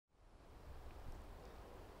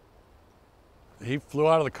he flew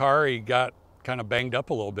out of the car. He got kind of banged up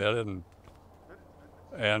a little bit,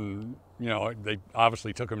 and you know, they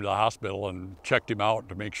obviously took him to the hospital and checked him out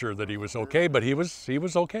to make sure that he was okay. But he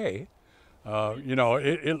was okay. You know,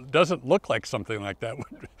 it doesn't look like something like that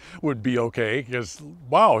would be okay, because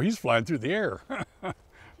wow, he's flying through the air.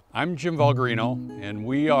 I'm Jim Valgarino, and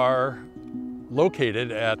we are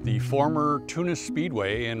located at the former Tunis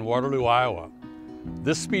Speedway in Waterloo, Iowa.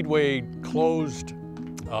 This speedway closed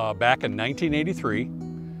back in 1983.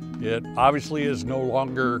 It obviously is no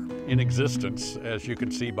longer in existence, as you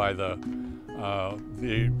can see by the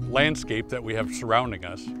landscape that we have surrounding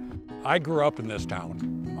us. I grew up in this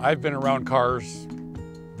town. I've been around cars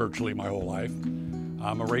virtually my whole life.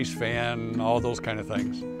 I'm a race fan, all those kind of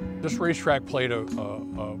things. This racetrack played a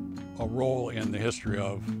role in the history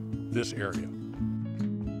of this area.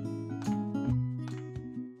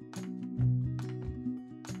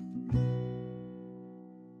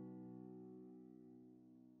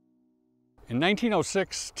 In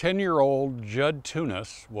 1906, 10-year-old Judd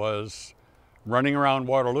Tunis was running around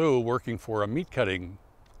Waterloo working for a meat cutting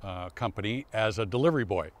company as a delivery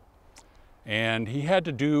boy. And he had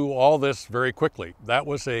to do all this very quickly. That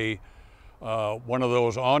was one of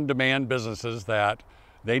those on-demand businesses that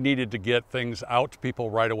they needed to get things out to people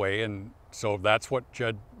right away, and so that's what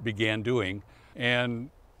Judd began doing. And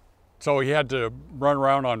so he had to run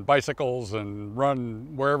around on bicycles and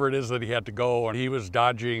run wherever it is that he had to go, and he was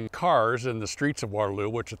dodging cars in the streets of Waterloo,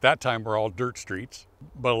 which at that time were all dirt streets.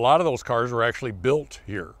 But a lot of those cars were actually built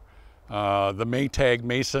here. The Maytag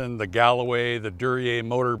Mason, the Galloway, the Duryea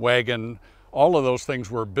motor wagon, all of those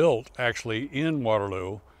things were built actually in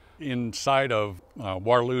Waterloo, inside of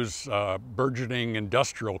Waterloo's burgeoning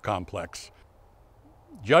industrial complex.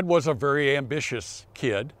 Judd was a very ambitious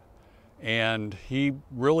kid, and he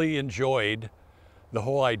really enjoyed the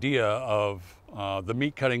whole idea of the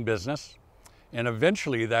meat cutting business. And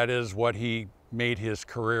eventually that is what he made his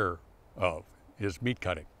career of, his meat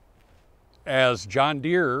cutting. As John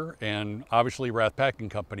Deere and obviously Rath Packing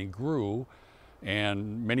Company grew,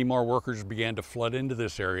 and many more workers began to flood into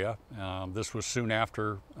this area. This was soon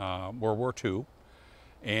after World War II.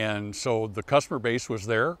 And so the customer base was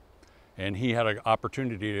there, and he had an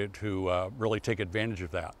opportunity to really take advantage of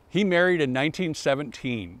that. He married in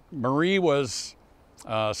 1917. Marie was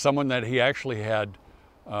someone that he actually had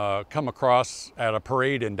come across at a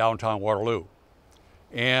parade in downtown Waterloo.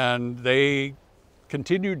 And they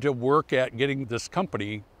continued to work at getting this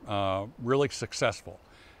company really successful.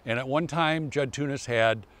 And at one time, Judd Tunis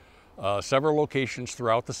had several locations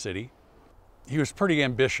throughout the city. He was pretty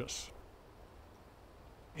ambitious.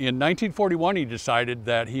 In 1941, he decided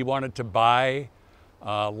that he wanted to buy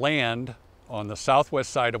land on the southwest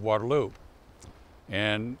side of Waterloo.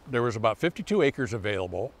 And there was about 52 acres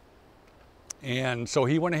available. And so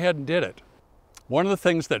he went ahead and did it. One of the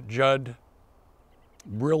things that Judd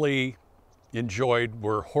really enjoyed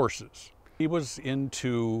were horses. He was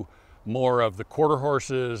into more of the quarter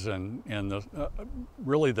horses and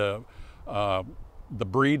really the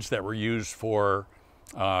breeds that were used for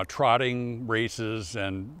trotting races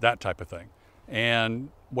and that type of thing. And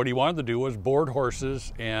what he wanted to do was board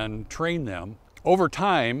horses and train them. Over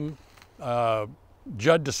time,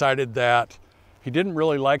 Judd decided that he didn't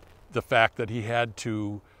really like the fact that he had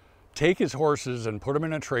to take his horses and put them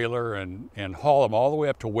in a trailer and haul them all the way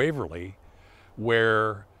up to Waverly,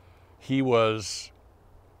 where he was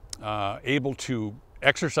able to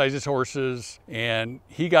exercise his horses. And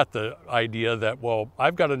he got the idea that, well,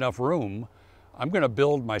 I've got enough room, I'm going to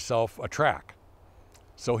build myself a track.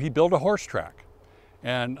 So he built a horse track.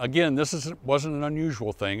 And again, this wasn't an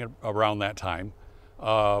unusual thing around that time.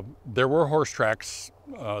 There were horse tracks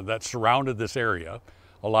that surrounded this area.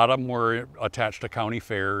 A lot of them were attached to county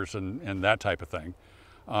fairs and that type of thing.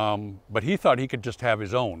 But he thought he could just have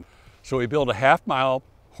his own. So he built a half-mile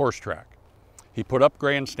horse track. He put up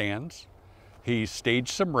grandstands, he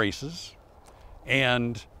staged some races,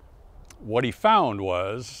 and what he found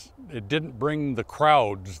was it didn't bring the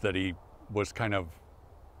crowds that he was kind of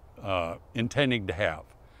intending to have.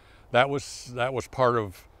 That was part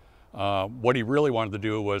of what he really wanted to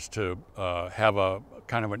do, was to have a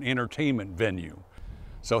kind of an entertainment venue.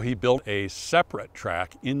 So he built a separate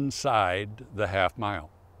track inside the half mile.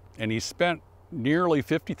 And he spent nearly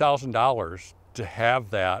 $50,000 to have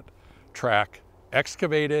that track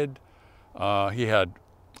excavated. He had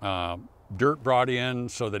dirt brought in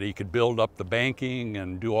so that he could build up the banking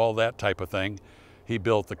and do all that type of thing. He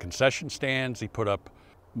built the concession stands. He put up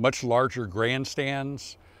much larger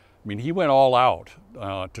grandstands. I mean, he went all out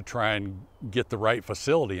to try and get the right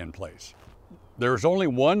facility in place. There was only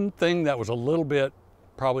one thing that was a little bit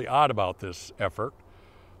probably odd about this effort.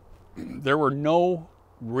 there were no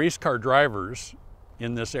race car drivers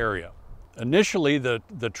in this area. Initially,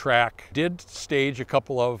 the track did stage a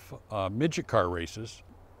couple of midget car races,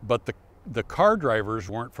 but the car drivers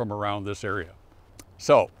weren't from around this area.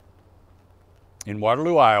 So, in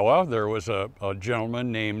Waterloo, Iowa, there was a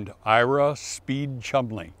gentleman named Ira Speed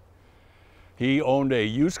Chumley. He owned a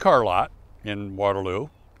used car lot in Waterloo.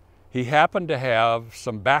 He happened to have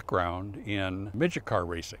some background in midget car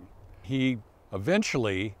racing. He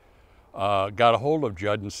eventually got a hold of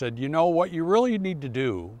Judd and said, you know, what you really need to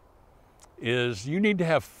do is you need to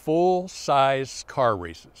have full-size car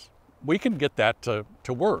races. We can get that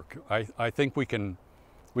to work. I think we can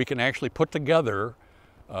actually put together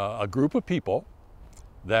a group of people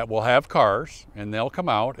that will have cars, and they'll come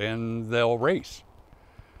out and they'll race.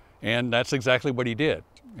 And that's exactly what he did.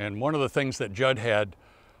 And one of the things that Judd had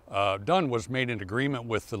done was made an agreement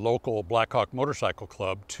with the local Black Hawk Motorcycle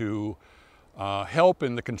Club to help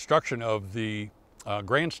in the construction of the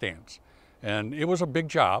grandstands. And it was a big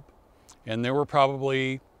job, and there were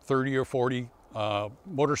probably 30 or 40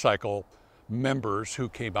 motorcycle members who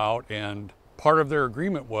came out, and part of their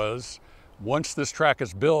agreement was, once this track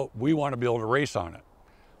is built, we want to be able to race on it.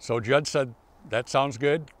 So Judd said, that sounds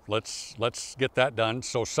good, let's get that done.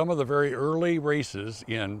 So some of the very early races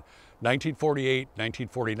in 1948,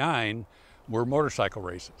 1949 were motorcycle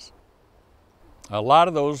races. A lot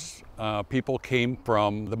of those people came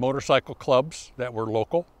from the motorcycle clubs that were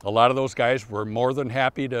local. A lot of those guys were more than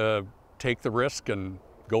happy to take the risk and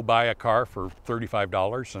go buy a car for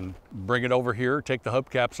 $35 and bring it over here, take the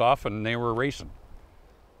hubcaps off, and they were racing.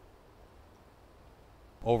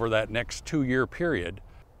 Over that next 2-year period,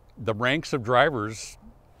 the ranks of drivers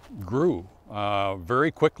grew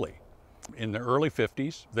very quickly. In the early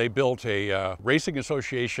 50s, they built a racing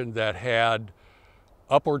association that had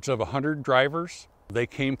upwards of 100 drivers. They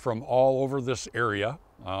came from all over this area,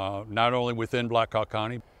 not only within Black Hawk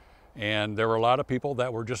County, and there were a lot of people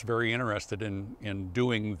that were just very interested in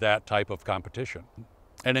doing that type of competition.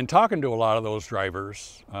 And in talking to a lot of those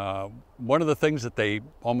drivers, one of the things that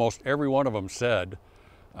almost every one of them said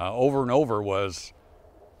over and over was,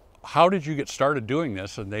 how did you get started doing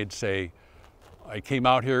this? And they'd say, I came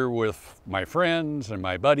out here with my friends and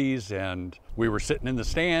my buddies, and we were sitting in the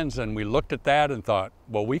stands, and we looked at that and thought,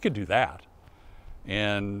 well, we could do that.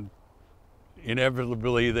 And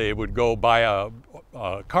inevitably they would go buy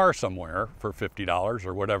a car somewhere for $50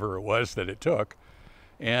 or whatever it was that it took,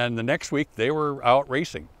 and the next week they were out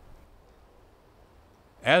racing.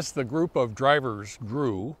 As the group of drivers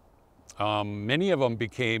grew, many of them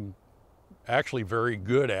became actually very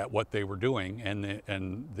good at what they were doing, and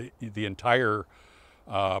the entire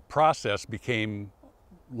process became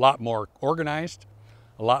a lot more organized,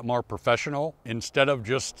 a lot more professional. Instead of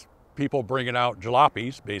just people bringing out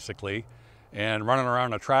jalopies, basically, and running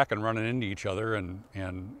around a track and running into each other and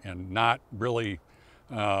not really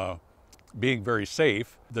being very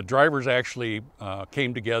safe, the drivers actually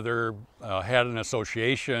came together, had an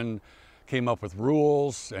association, came up with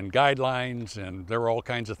rules and guidelines, and there were all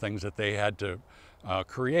kinds of things that they had to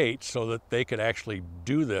create so that they could actually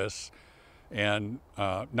do this and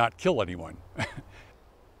not kill anyone.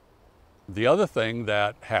 The other thing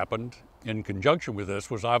that happened in conjunction with this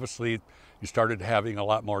was, obviously, you started having a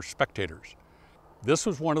lot more spectators. This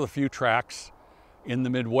was one of the few tracks in the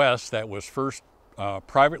Midwest that was first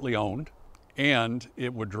privately owned, and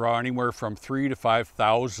it would draw anywhere from 3,000 to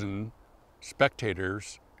 5,000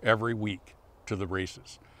 spectators every week to the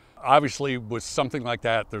races. Obviously, with something like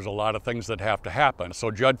that, there's a lot of things that have to happen.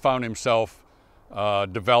 So Judd found himself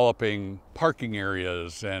developing parking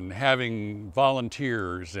areas and having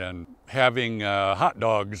volunteers and having hot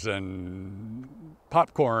dogs and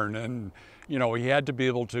popcorn, and he had to be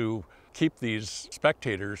able to keep these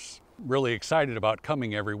spectators really excited about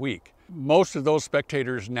coming every week. Most of those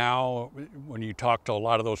spectators now, when you talk to a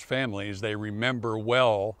lot of those families, they remember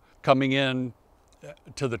well coming in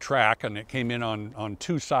to the track, and it came in on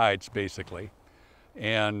two sides basically,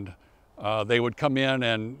 and they would come in,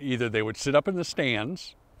 and either they would sit up in the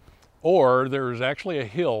stands, or there's actually a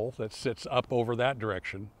hill that sits up over that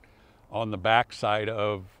direction on the back side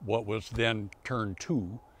of what was then turn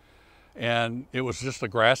 2, and it was just a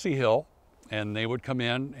grassy hill, and they would come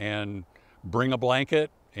in and bring a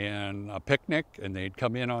blanket and a picnic, and they'd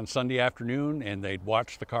come in on Sunday afternoon and they'd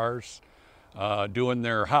watch the cars doing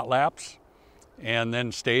their hot laps, and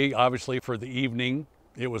then stay, obviously, for the evening.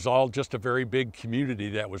 It was all just a very big community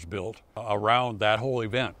that was built around that whole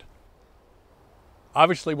event.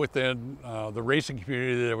 Obviously, within the racing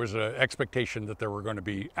community, there was an expectation that there were going to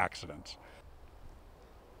be accidents.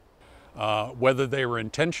 Whether they were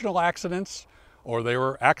intentional accidents or they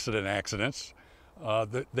were accidents,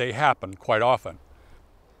 they happen quite often.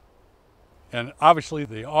 And obviously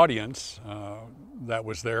the audience that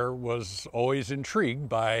was there was always intrigued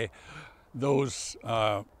by those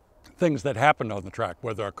things that happened on the track,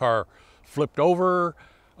 whether a car flipped over,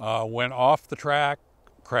 went off the track,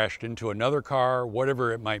 crashed into another car,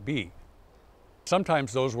 whatever it might be.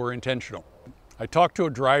 Sometimes those were intentional. I talked to a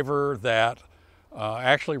driver that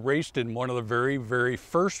actually raced in one of the very, very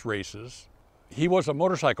first races. He was a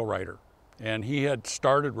motorcycle rider, and he had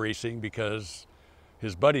started racing because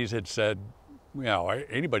his buddies had said, you know,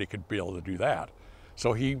 anybody could be able to do that.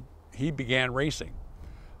 So he began racing.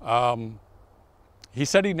 He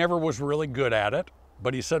said he never was really good at it,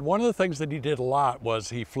 but he said one of the things that he did a lot was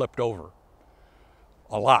he flipped over.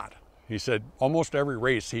 A lot. He said almost every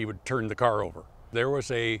race he would turn the car over. There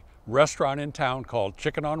was a restaurant in town called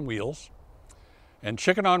Chicken on Wheels, and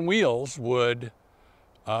Chicken on Wheels would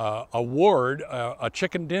award a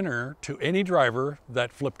chicken dinner to any driver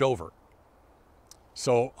that flipped over.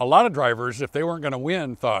 So a lot of drivers, if they weren't going to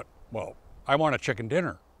win, thought, well, I want a chicken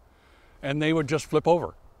dinner. And they would just flip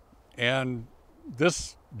over. And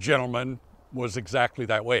this gentleman was exactly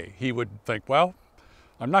that way. He would think, well,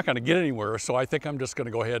 I'm not going to get anywhere, so I think I'm just going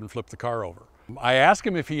to go ahead and flip the car over. I asked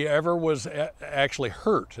him if he ever was actually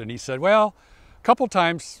hurt, and he said, well, a couple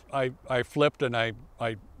times I flipped and I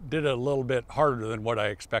did it a little bit harder than what I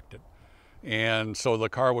expected. And so the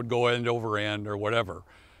car would go end over end or whatever.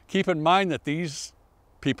 Keep in mind that these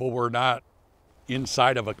people were not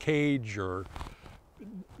inside of a cage, or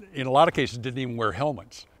in a lot of cases didn't even wear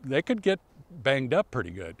helmets. They could get banged up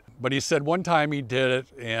pretty good. But he said one time he did it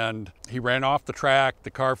and he ran off the track,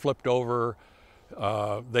 the car flipped over,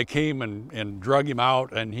 they came and drug him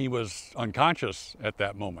out, and he was unconscious at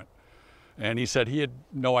that moment. And he said he had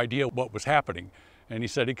no idea what was happening. And he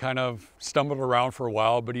said he kind of stumbled around for a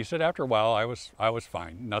while, but he said after a while I was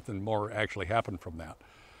fine. Nothing more actually happened from that.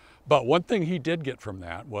 But one thing he did get from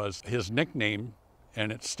that was his nickname,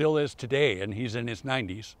 and it still is today, and he's in his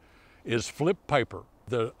 90s, is Flip Piper.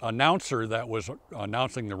 The announcer that was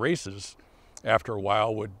announcing the races after a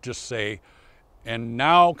while would just say, and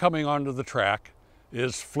now coming onto the track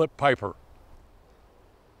is Flip Piper.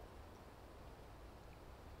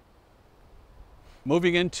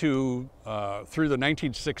 Moving into, through the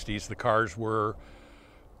 1960s, the cars were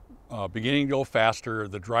beginning to go faster.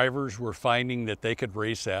 The drivers were finding that they could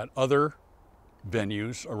race at other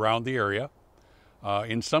venues around the area.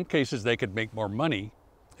 In some cases, they could make more money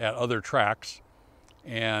at other tracks,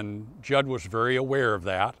 and Judd was very aware of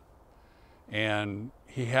that, and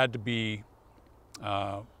he had to be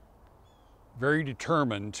very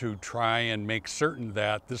determined to try and make certain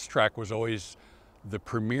that this track was always the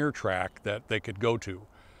premier track that they could go to.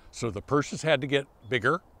 So the purses had to get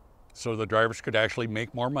bigger so the drivers could actually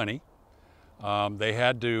make more money. They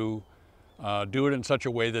had to do it in such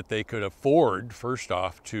a way that they could afford, first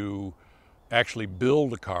off, to actually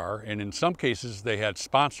build a car. And in some cases, they had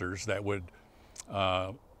sponsors that would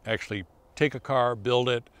actually take a car, build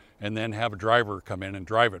it, and then have a driver come in and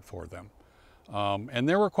drive it for them. And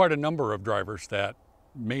there were quite a number of drivers that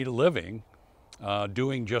made a living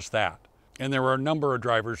doing just that. And there were a number of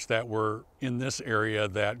drivers that were in this area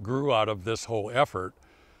that grew out of this whole effort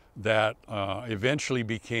that eventually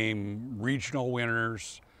became regional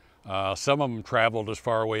winners. Some of them traveled as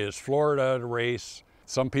far away as Florida to race.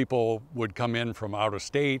 Some people would come in from out of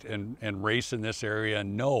state and race in this area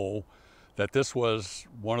and know that this was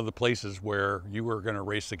one of the places where you were going to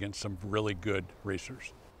race against some really good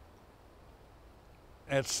racers.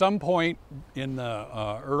 At some point in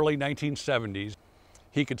the early 1970s,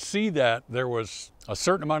 he could see that there was a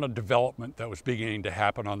certain amount of development that was beginning to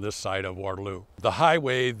happen on this side of Waterloo. The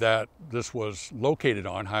highway that this was located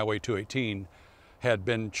on, Highway 218, had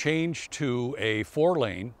been changed to a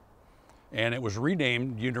 4-lane, and it was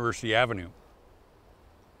renamed University Avenue.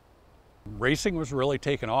 Racing was really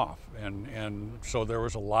taken off, and so there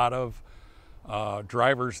was a lot of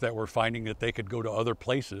drivers that were finding that they could go to other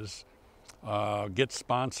places, get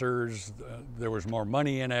sponsors, there was more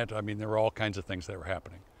money in it. I mean, there were all kinds of things that were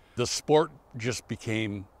happening. The sport just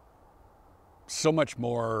became so much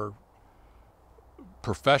more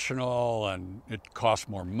professional, and it cost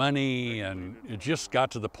more money, and it just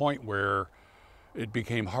got to the point where it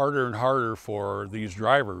became harder and harder for these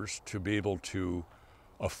drivers to be able to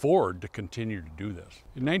afford to continue to do this.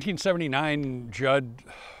 In 1979, Judd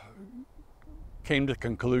came to the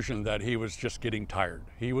conclusion that he was just getting tired.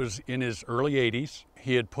 He was in his early 80s.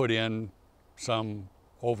 He had put in some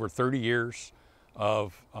over 30 years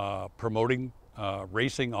of promoting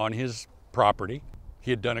racing on his property.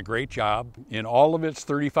 He had done a great job in all of its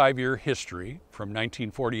 35-year history from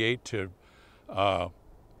 1948 to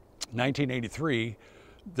 1983,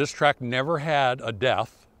 this track never had a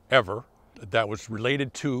death, ever, that was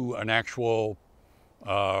related to an actual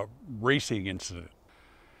racing incident.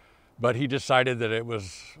 But he decided that it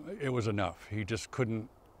was enough. He just couldn't,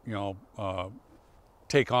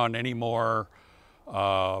 take on any more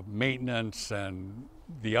maintenance and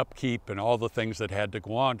the upkeep and all the things that had to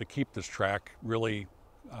go on to keep this track really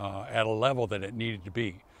at a level that it needed to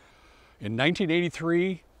be. In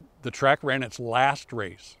 1983, the track ran its last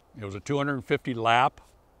race. It was a 250 lap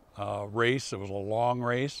race. It was a long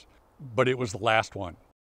race, but it was the last one.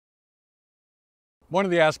 One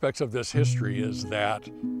of the aspects of this history is that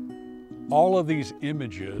all of these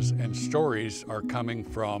images and stories are coming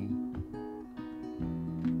from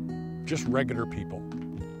just regular people.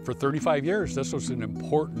 For 35 years, this was an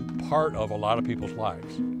important part of a lot of people's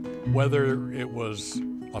lives. Whether it was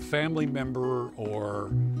a family member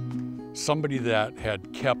or somebody that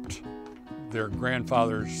had kept their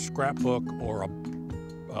grandfather's scrapbook or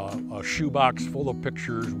a shoebox full of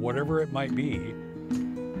pictures, whatever it might be,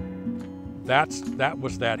 that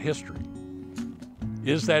was that history.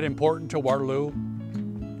 Is that important to Waterloo?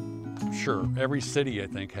 Sure, every city I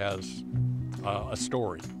think has a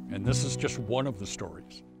story, and this is just one of the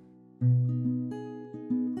stories.